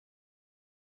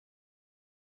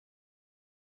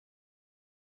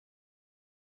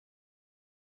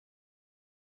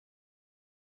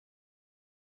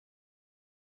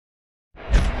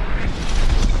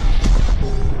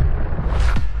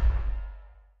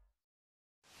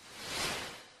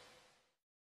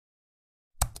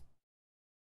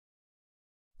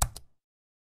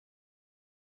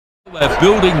They're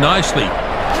building nicely.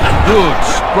 A good,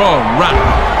 strong run.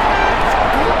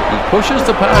 He pushes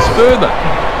the pass further.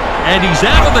 And he's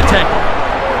out of the tackle.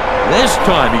 This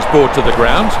time he's brought to the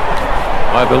ground.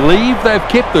 I believe they've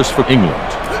kept this for England.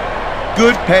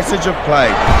 Good passage of play.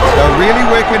 They're really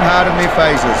working hard in their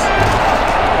phases.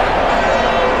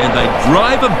 And they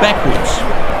drive him backwards.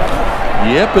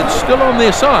 Yep, it's still on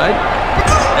their side.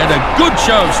 And a good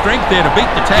show of strength there to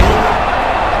beat the tackle.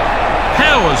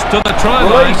 Powers to the try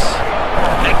line.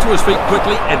 Back to his feet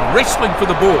quickly and wrestling for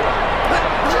the ball.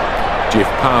 Jeff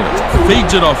Parlett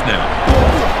feeds it off now.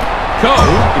 Cole.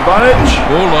 Advantage.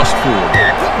 Ball lost forward.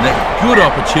 And that good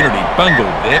opportunity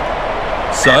bungled there.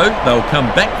 So they'll come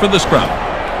back for the scrum.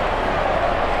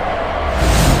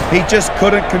 He just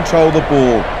couldn't control the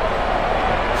ball.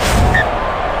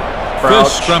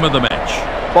 First scrum of the match.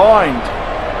 Bind.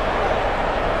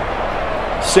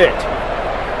 Set.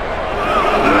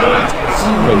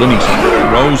 Linnies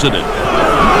rolls it in.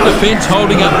 Defence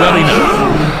holding up well enough.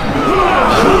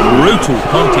 Brutal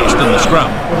contest in the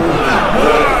scrum.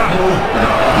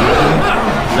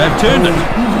 They've turned it.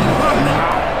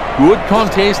 Good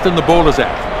contest and the ball is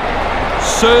out.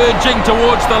 Surging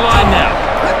towards the line now.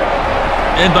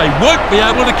 And they won't be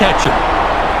able to catch him.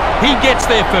 He gets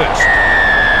there first.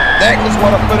 That is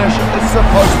what a finish is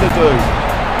supposed to do.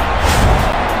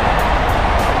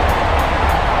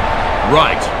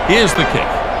 Right, here's the kick.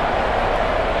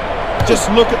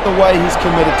 Just look at the way he's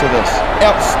committed to this.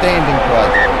 Outstanding play.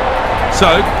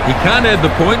 So, he can't add the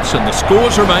points and the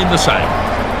scores remain the same.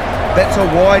 That's a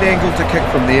wide angle to kick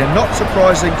from there. Not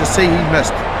surprising to see he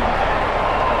missed.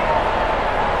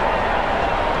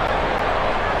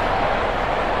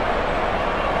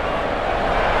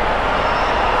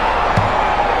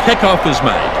 Kickoff is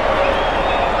made.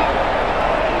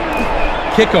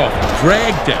 Kickoff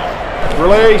dragged down.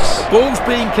 Release. Ball's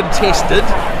being contested.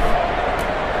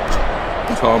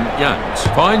 Tom Youngs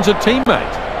finds a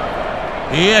teammate.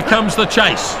 Here comes the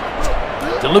chase.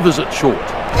 Delivers it short.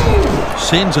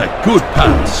 Sends a good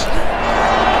pass.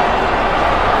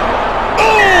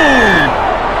 Oh!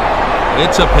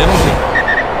 It's a penalty.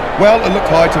 Well, it looked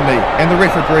high to me, and the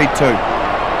ref agreed too.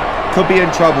 Could be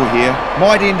in trouble here.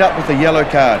 Might end up with a yellow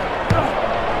card.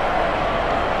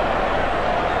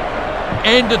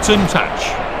 And it's in touch.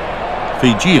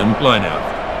 Fijian line out.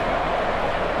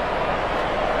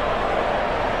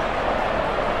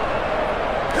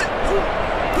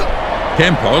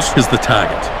 Campos is the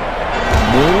target.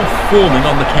 Maul forming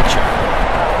on the catcher.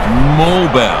 Maul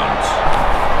bounds.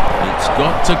 It's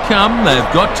got to come.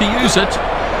 They've got to use it.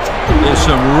 There's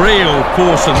some real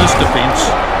force in this defence.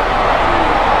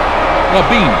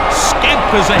 Rabin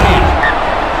scampers ahead.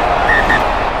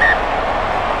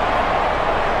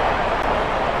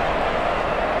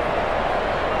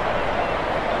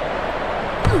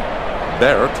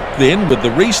 Barrett then with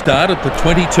the restart at the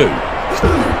 22.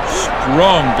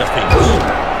 Strong defence.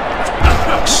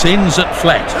 Sends it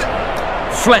flat.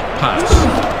 Flat pass.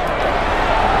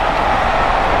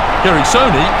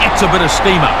 Kirisoni gets a bit of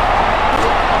steam up.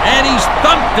 And he's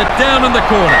thumped it down in the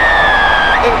corner.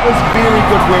 It was very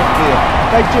good work there.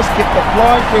 They just kept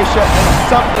applying pressure and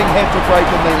something had to break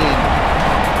in the end.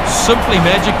 Simply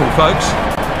magical, folks.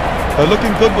 They're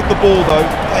looking good with the ball though.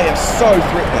 They are so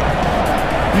threatening.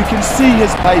 You can see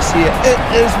his pace here. It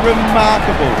is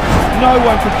remarkable. No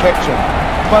one could catch him.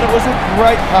 But it was a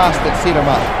great pass that set him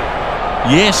up.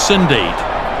 Yes, indeed.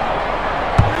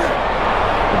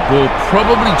 The ball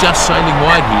probably just sailing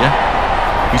wide here.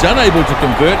 He's unable to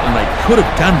convert, and they could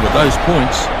have done with those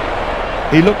points.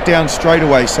 He looked down straight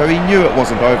away, so he knew it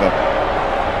wasn't over.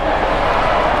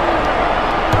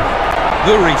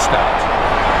 The restart.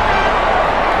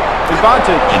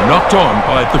 Advantage. And knocked on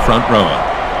by the front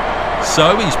rower.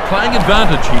 So he's playing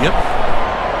advantage here.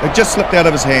 It just slipped out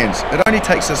of his hands. It only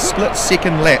takes a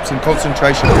split-second lapse in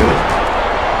concentration, really.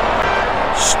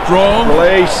 Strong.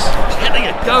 Release. Having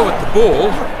a go at the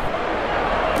ball.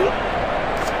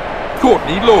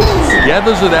 Courtney Lawes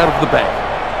gathers it out of the back.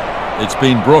 It's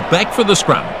been brought back for the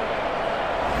scrum.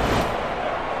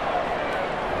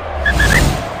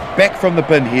 Back from the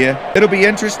bin here. It'll be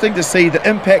interesting to see the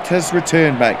impact his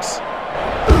return makes.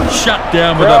 Shut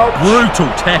down with a brutal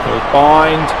tackle.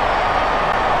 Bind.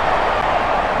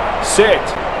 Set.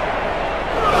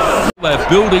 They're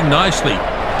building nicely.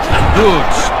 A good,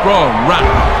 strong run.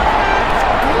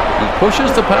 He pushes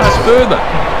the pass further.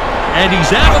 And he's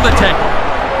out of the tackle.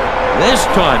 This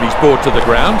time he's brought to the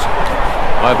ground.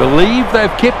 I believe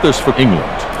they've kept this for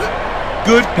England.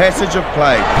 Good passage of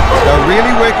play. They're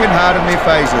really working hard in their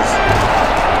phases.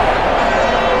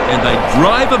 And they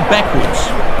drive him backwards.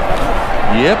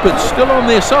 Yep, it's still on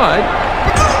their side.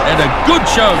 And a good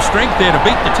show of strength there to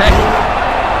beat the tackle.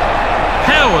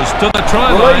 Powers to the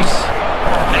try line. Release.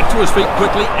 Back to his feet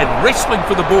quickly and wrestling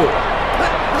for the ball.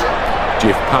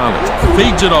 Jeff Parlett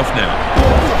feeds it off now.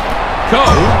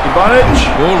 Cole. Advantage.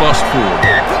 Ball lost forward.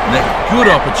 And that good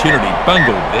opportunity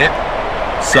bungled there.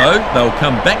 So they'll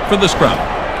come back for the scrum.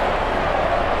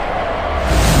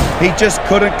 He just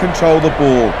couldn't control the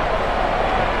ball.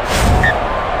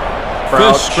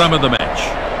 First scrum of the match.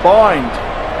 Bind.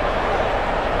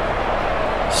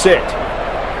 Set.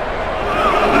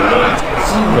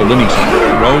 Well, Livingston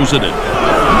rolls it in.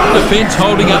 Defence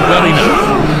holding up well enough.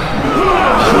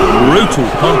 Brutal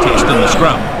contest in the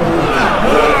scrum.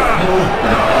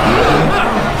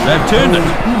 They've turned it.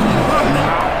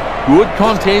 Good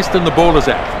contest and the ball is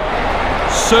out.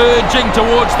 Surging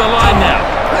towards the line now.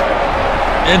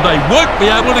 And they won't be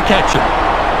able to catch him.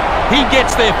 He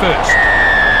gets there first.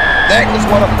 That is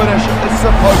what a finish is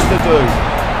supposed to do.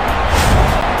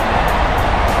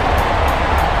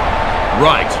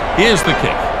 Right, here's the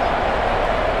kick.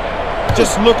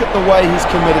 Just look at the way he's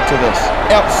committed to this.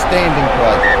 Outstanding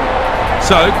play.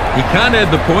 So, he can't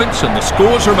add the points and the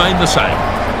scores remain the same.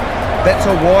 That's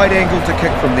a wide angle to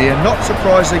kick from there. Not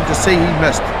surprising to see he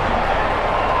missed.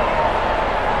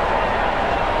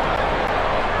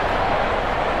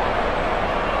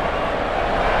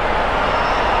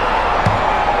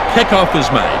 Kickoff is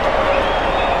made.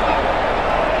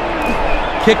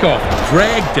 Kickoff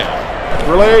dragged down.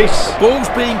 Release. Ball's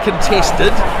being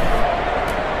contested.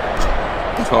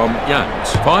 Tom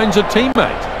Youngs finds a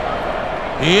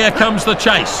teammate. Here comes the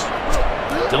chase.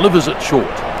 Delivers it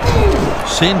short.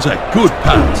 Sends a good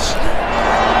pass.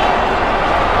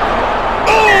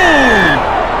 Oh!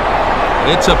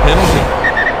 It's a penalty.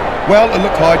 Well, it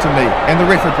looked high to me, and the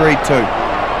ref agreed too.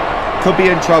 Could be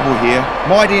in trouble here.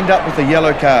 Might end up with a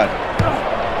yellow card.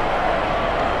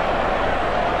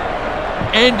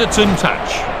 And it's in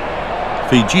touch.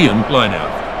 Fijian line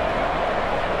out.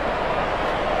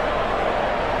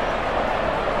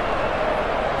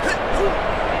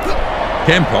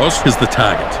 Campos is the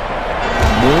target.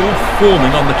 More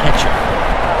forming on the catcher.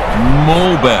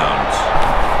 More bounds.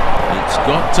 It's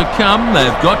got to come.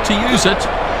 They've got to use it.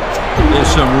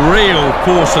 There's some real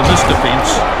force in this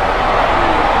defence.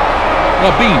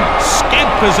 Rabin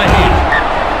scampers ahead.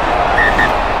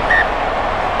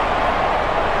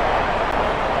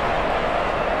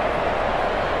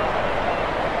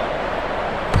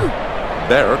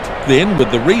 Barrett then with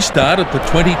the restart at the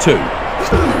 22.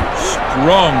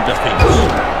 Strong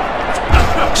defence.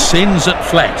 Sends it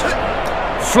flat.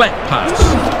 Flat pass.